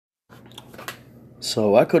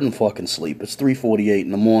So I couldn't fucking sleep. It's 3:48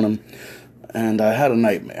 in the morning, and I had a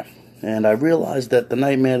nightmare. And I realized that the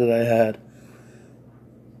nightmare that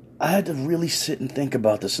I had to really sit and think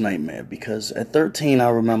about this nightmare, because at 13 I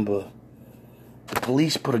remember the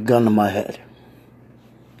police put a gun to my head,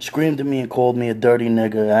 screamed at me and called me a dirty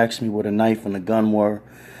nigger, asked me what a knife and a gun were.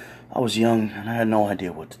 I was young and I had no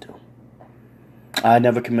idea what to do. I had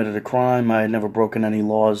never committed a crime. I had never broken any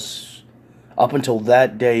laws. Up until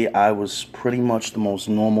that day, I was pretty much the most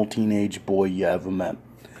normal teenage boy you ever met.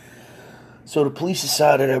 So the police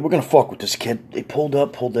decided that we're going to fuck with this kid. They pulled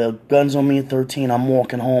their guns on me at 13. I'm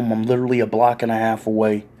walking home. I'm literally a block and a half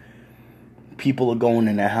away. People are going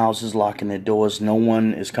in their houses, locking their doors. No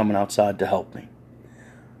one is coming outside to help me.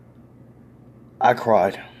 I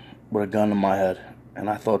cried with a gun in my head. And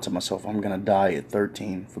I thought to myself, I'm going to die at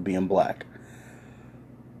 13 for being black.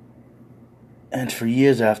 And for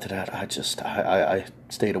years after that, I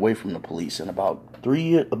stayed away from the police. And about 3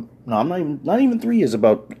 years, no, I'm not even 3 years,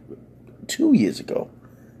 about 2 years ago,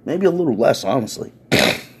 maybe a little less, honestly,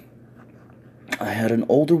 I had an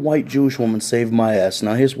older white Jewish woman save my ass.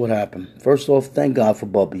 Now, here's what happened. First off, thank God for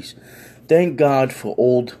bubbies. Thank God for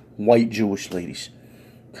old white Jewish ladies.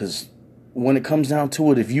 Because when it comes down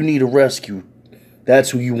to it, if you need a rescue,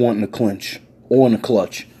 that's who you want in the clinch or in the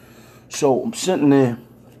clutch. So I'm sitting there,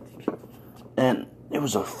 and it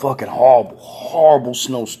was a fucking horrible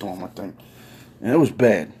snowstorm, I think. And it was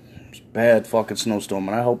bad. It was a bad fucking snowstorm.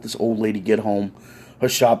 And I helped this old lady get home. Her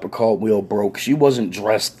shopper cart wheel broke. She wasn't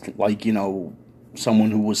dressed like,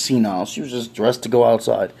 someone who was senile. She was just dressed to go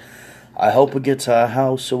outside. I helped her get to her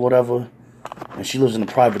house or whatever. And she lives in a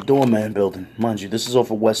private doorman building. Mind you, this is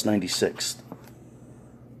off of West 96th.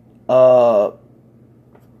 I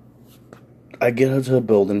get her to her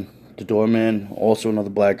building. The doorman, also another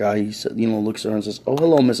black guy, he said, looks at her and says, "Oh,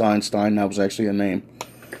 hello, Miss Einstein." That was actually her name.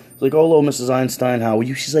 He's like, "Oh, hello, Mrs. Einstein, how are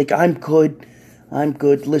you?" She's like, I'm good.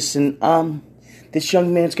 Listen, this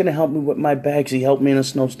young man's gonna help me with my bags. He helped me in a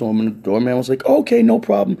snowstorm." And the doorman was like, "Okay, no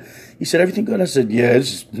problem." He said, "Everything good?" I said, "Yeah, it's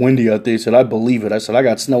just windy out there." He said, "I believe it." I said, "I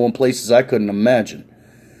got snow in places I couldn't imagine."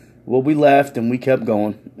 Well, we laughed and we kept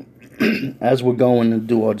going. As we're going to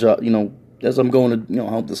do our job, as I'm going to,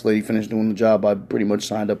 help this lady finish doing the job I pretty much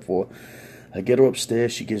signed up for. I get her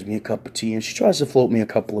upstairs, she gives me a cup of tea, and she tries to float me a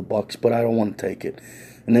couple of bucks, but I don't want to take it.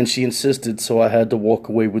 And then she insisted, so I had to walk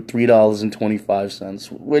away with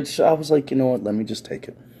 $3.25, which I was like, you know what, let me just take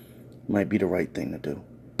it. Might be the right thing to do.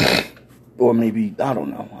 Or maybe, I don't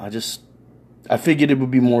know. I figured it would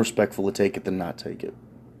be more respectful to take it than not take it.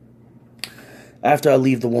 After I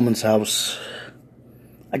leave the woman's house,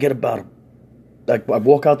 I get I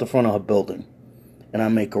walk out the front of her building, and I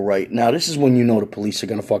make a right. Now, this is when you know the police are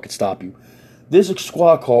going to fucking stop you. There's a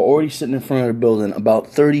squad car already sitting in front of the building about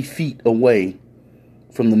 30 feet away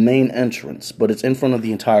from the main entrance, but it's in front of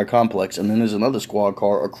the entire complex, and then there's another squad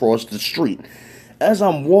car across the street. As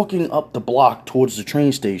I'm walking up the block towards the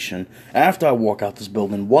train station, after I walk out this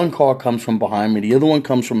building, one car comes from behind me, the other one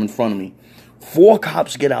comes from in front of me. 4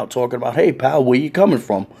 cops get out talking about, "Hey, pal, where you coming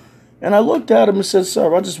from?" And I looked at him and said,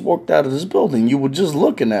 "Sir, I just walked out of this building. You were just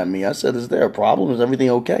looking at me." I said, "Is there a problem? Is everything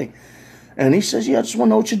okay?" And he says, "Yeah, I just want to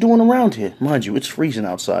know what you're doing around here." Mind you, it's freezing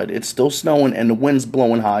outside. It's still snowing and the wind's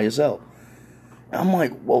blowing high as hell. And I'm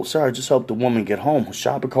like, "Well, sir, I just helped the woman get home. Her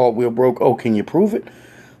shopping cart wheel broke. Oh, can you prove it?"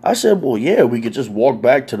 I said, "Well, yeah, we could just walk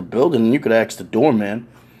back to the building and you could ask the doorman."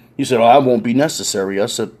 He said, "Oh, that won't be necessary." I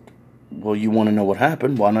said, "Well, you want to know what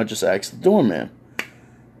happened? Why not just ask the doorman?"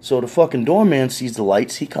 So the fucking doorman sees the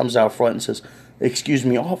lights. He comes out front and says, "Excuse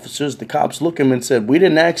me, officers." The cops look at him and said, "We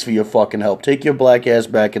didn't ask for your fucking help. Take your black ass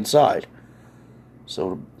back inside."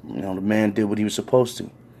 So, the man did what he was supposed to.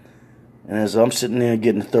 And as I'm sitting there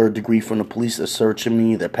getting a third degree from the police, they're searching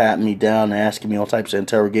me, they're patting me down, they're asking me all types of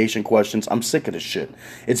interrogation questions. I'm sick of this shit.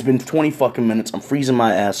 It's been 20 fucking minutes. I'm freezing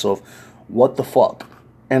my ass off. What the fuck?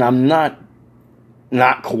 And I'm not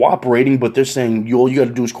cooperating, but they're saying, all you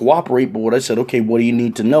gotta do is cooperate. But what I said, okay, what do you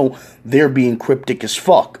need to know? They're being cryptic as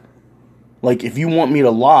fuck. Like, if you want me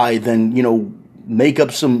to lie, then, make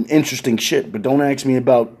up some interesting shit, but don't ask me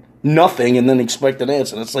about nothing and then expect an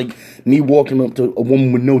answer. That's like me walking up to a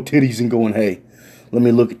woman with no titties and going, "Hey, let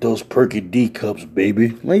me look at those Perky D cups,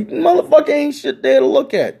 baby." Like, motherfucker ain't shit there to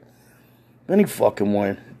look at. Any fucking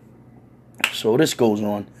way. So this goes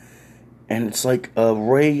on, and it's like a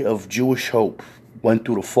ray of Jewish hope went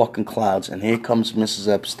through the fucking clouds, and here comes Mrs.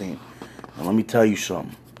 Epstein. And let me tell you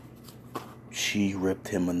something. She ripped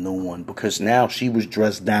him a new one, because now she was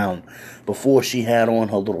dressed down. Before, she had on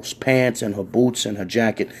her little pants and her boots and her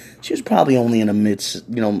jacket. She was probably only in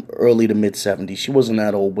the early to mid 70s. She wasn't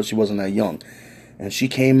that old, but she wasn't that young. And she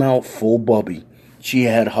came out full bubby. She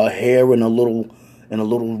had her hair in a little and a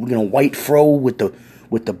little, white fro with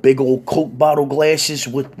the big old Coke bottle glasses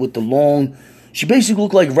with the long. She basically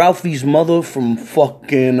looked like Ralphie's mother from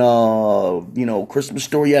fucking, Christmas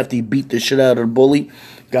Story after he beat the shit out of the bully.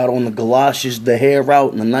 Got on the galoshes, the hair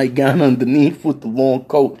out, and the nightgown underneath with the long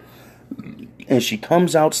coat. And she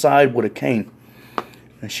comes outside with a cane.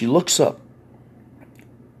 And she looks up.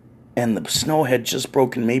 And the snow had just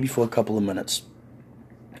broken maybe for a couple of minutes.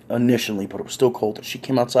 Initially, but it was still colder. She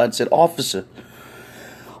came outside and said, "Officer,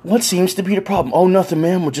 what seems to be the problem?" "Oh, nothing,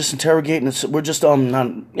 ma'am. We're just interrogating. We're just,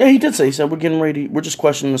 not..." Yeah, he did say. He said, "We're getting ready. We're just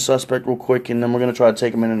questioning the suspect real quick, and then we're going to try to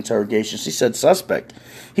take him in an interrogation." She said, "Suspect?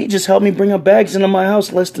 He just helped me bring up bags into my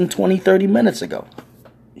house less than 20, 30 minutes ago."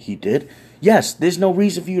 "He did?" "Yes, there's no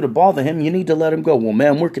reason for you to bother him. You need to let him go." "Well,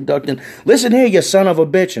 ma'am, we're conducting..." "Listen here, you son of a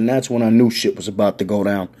bitch." And that's when I knew shit was about to go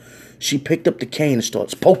down. She picked up the cane and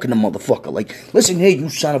starts poking the motherfucker. Like, "Listen here, you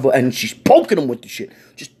son of a..." And she's poking him with the shit.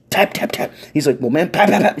 Just tap, tap, tap. He's like, "Well, ma'am, pat,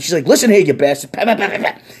 pat, pat." She's like, "Listen here, you bastard. Pat, pat, pat, pat,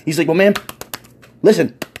 pat." He's like, "Well, ma'am,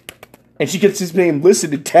 listen." And she gets his name,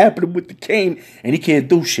 listen, and tapping him with the cane, and he can't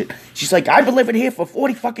do shit. She's like, "I've been living here for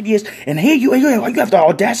 40 fucking years, and here you have the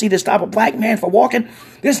audacity to stop a black man for walking?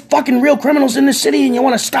 There's fucking real criminals in this city, and you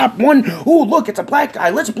want to stop one? Ooh, look, it's a black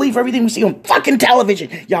guy. Let's believe everything we see on fucking television.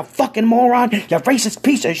 You fucking moron. You racist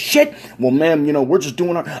piece of shit." "Well, ma'am, we're just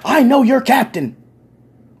doing our..." "I know you're captain."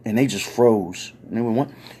 And they just froze. And they went, "What?"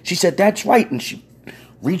 She said, "That's right." And she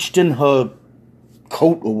reached in her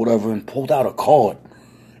coat or whatever and pulled out a card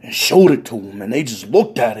and showed it to him. And they just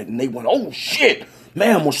looked at it and they went, "Oh, shit.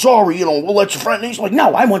 Ma'am, we're sorry. We'll let your friend..." And he's like,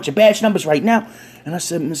 "No, I want your badge numbers right now." And I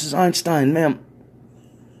said, "Mrs. Einstein, ma'am..."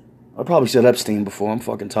 I probably said Epstein before. I'm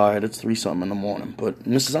fucking tired. It's 3-something in the morning. But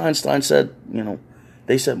Mrs. Einstein said,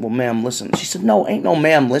 they said, "Well, ma'am, listen." She said, "No, ain't no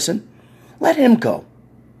ma'am, listen. Let him go.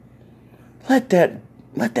 Let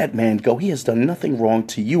that man go. He has done nothing wrong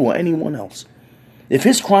to you or anyone else. If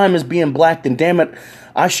his crime is being black, then damn it,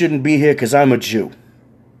 I shouldn't be here because I'm a Jew.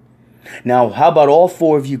 Now, how about all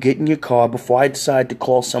 4 of you get in your car before I decide to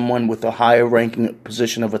call someone with a higher ranking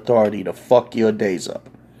position of authority to fuck your days up?"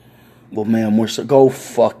 "Well, ma'am, go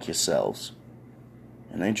fuck yourselves."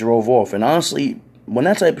 And they drove off. And honestly, when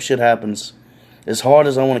that type of shit happens, as hard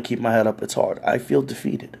as I want to keep my head up, it's hard. I feel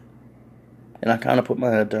defeated. And I kind of put my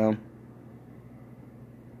head down.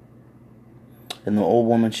 And the old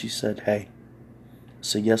woman, she said, "Hey." I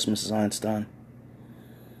said, "Yes, Mrs. Einstein."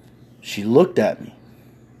 She looked at me.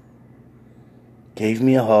 Gave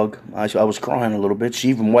me a hug. I was crying a little bit. She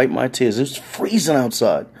even wiped my tears. It was freezing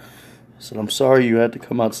outside. I said, "I'm sorry you had to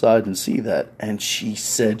come outside and see that." And she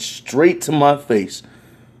said straight to my face,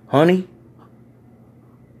 "Honey,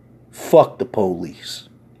 fuck the police."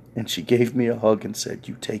 And she gave me a hug and said,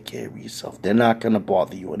 "You take care of yourself. They're not going to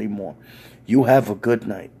bother you anymore. You have a good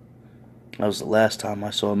night." That was the last time I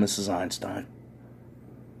saw Mrs. Einstein.